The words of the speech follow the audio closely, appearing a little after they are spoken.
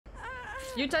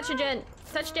You touch a Jen.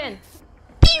 Touch Jen.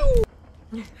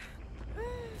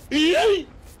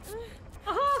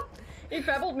 Aha! He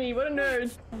pebbled me. What a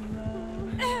nerd.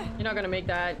 You're not gonna make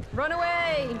that. Run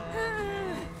away!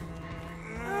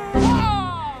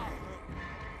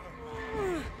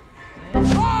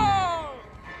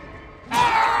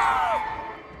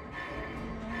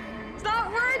 It's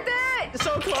not worth it!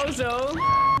 So close though.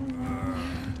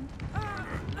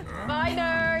 Bye,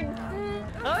 nerd.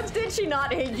 Oh, did she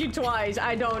not hate you twice?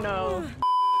 I don't know.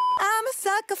 I'm a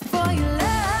sucker for your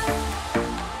love,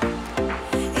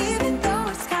 even though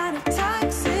it's kind of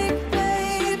toxic,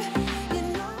 babe. You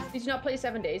know. Did you not play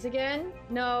 7 Days again?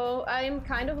 No, I'm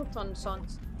kind of hooked on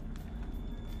Sons.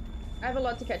 I have a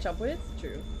lot to catch up with.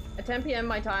 True. At 10 PM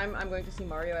my time, I'm going to see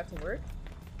Mario after work.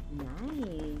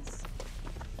 Nice.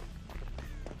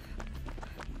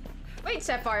 Wait,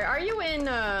 Sapphire, are you in,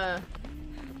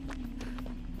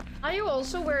 are you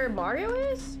also where Mario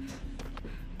is?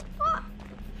 Ah.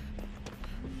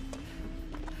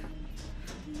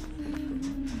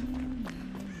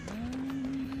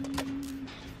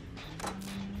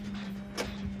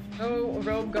 No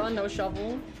rope gun, no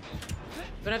shovel.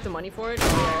 Don't have the money for it. Oh,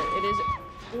 yeah, it is.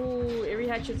 Ooh, IRI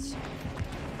Hatchets.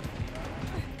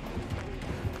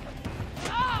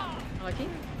 Lucky.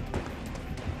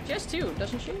 She has two,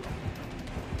 doesn't she?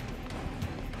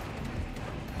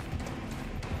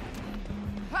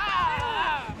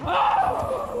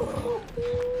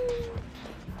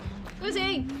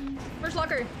 Lizzie! First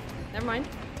locker. Never mind.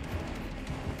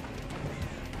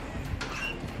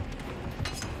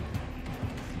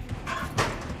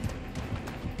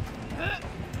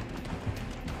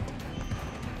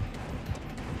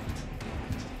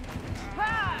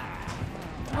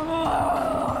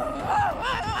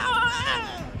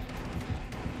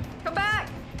 Come back!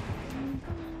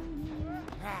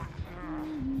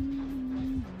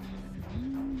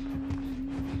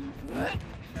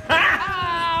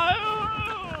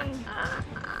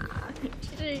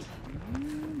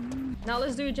 Now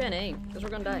let's do Gen A, because we're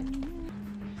gonna die.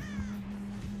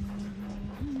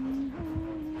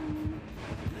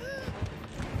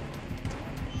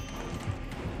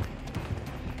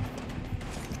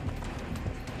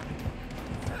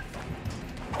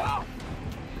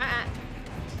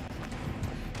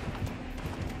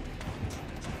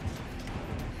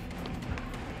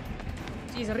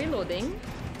 She's reloading.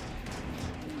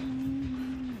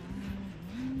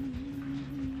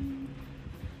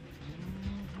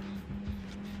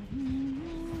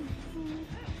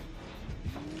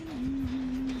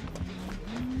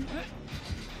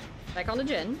 Back on the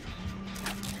Gen.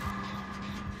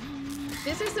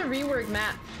 This is the rework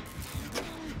map.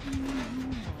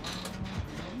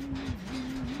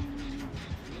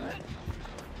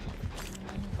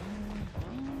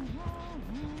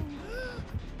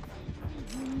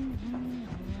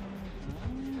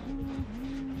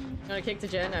 I'm gonna kick the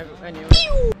Gen. I knew it.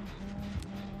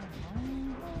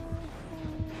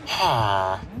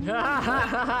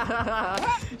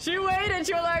 She waited.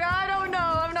 She was like, I don't know.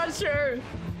 I'm not sure.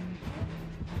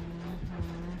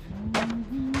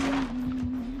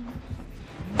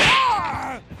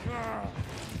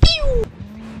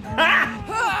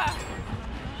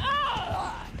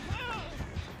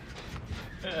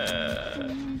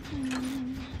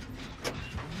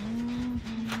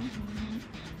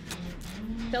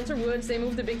 Shelter Woods, they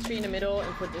moved the big tree in the middle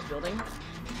and put this building.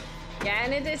 Yeah,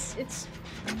 and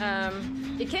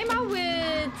it came out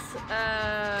with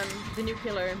the new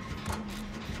killer.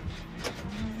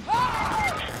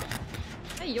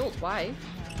 Hey, Yolt, why?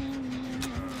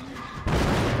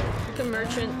 The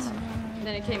merchant, and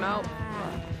then it came out.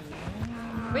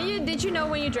 Did you know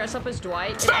when you dress up as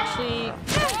Dwight, it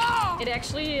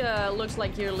actually looks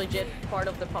like you're legit part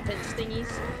of the puppets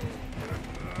thingies?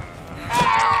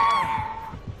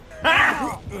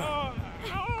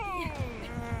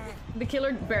 The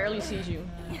killer barely sees you.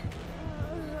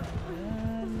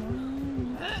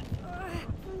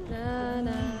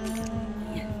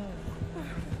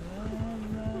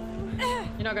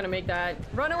 You're not gonna make that.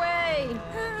 Run away!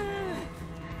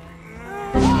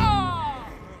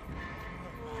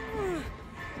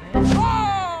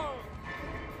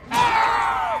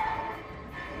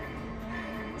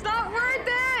 It's not worth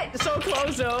it! So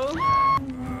close though.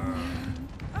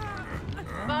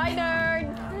 Bye,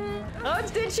 nerd. Oh,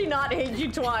 did she not hate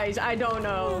you twice? I don't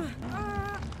know.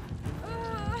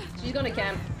 She's gonna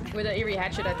camp with an IRI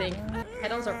hatchet, I think.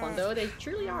 Head-ons are fun though. They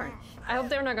truly are. I hope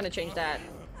they're not gonna change that.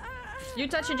 You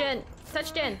touch a Gen.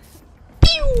 Touch Gen.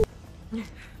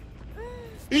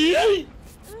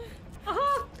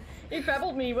 Aha! He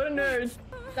pebbled me. What a nerd.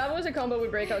 That was a combo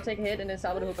with breakout, take a hit, and then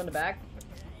salvo the hook on the back.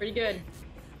 Pretty good.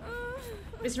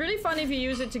 It's really fun if you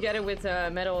use it together with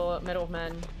Metal of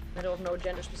Man. Metal of No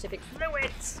Gender Specific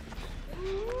Fluids.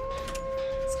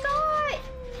 Scott!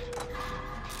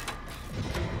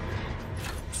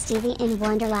 Stevie in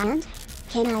Wonderland,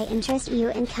 can I interest you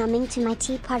in coming to my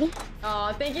tea party?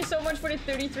 Aw, thank you so much for the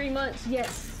 33 months.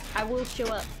 Yes, I will show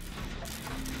up.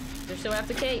 There's still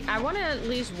after K. I want at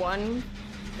least one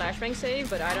flashbang save,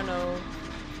 but I don't know.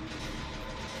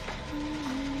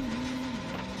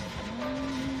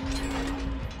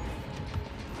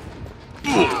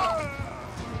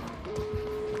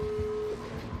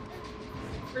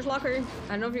 First locker.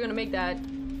 I don't know if you're gonna make that.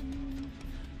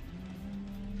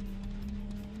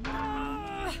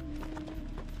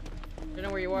 Don't know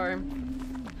where you are.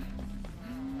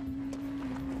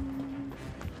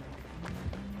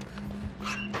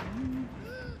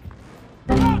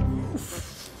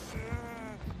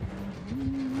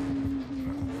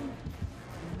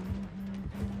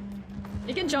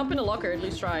 You can jump in the locker, at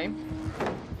least try.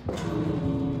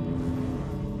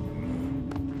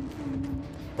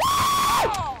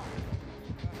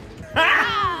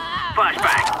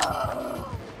 Flashback.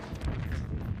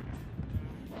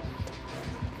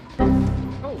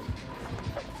 Oh.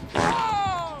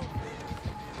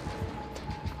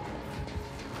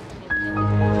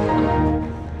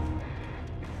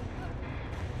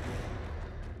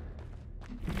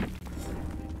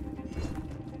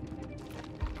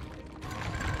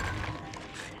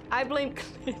 I blame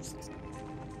Chris.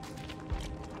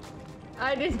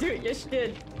 I didn't do it. Yes, you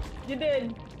did. You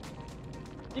did.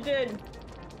 You did.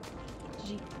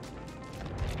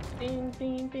 Ding,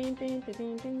 ding, ding, ding,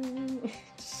 ding, ding.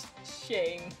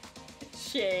 Shame.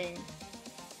 Shame.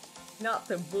 Not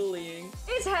the bullying.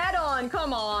 It's head on,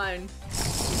 come on.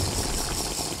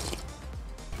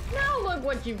 Now look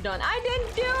what you've done. I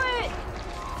didn't do it.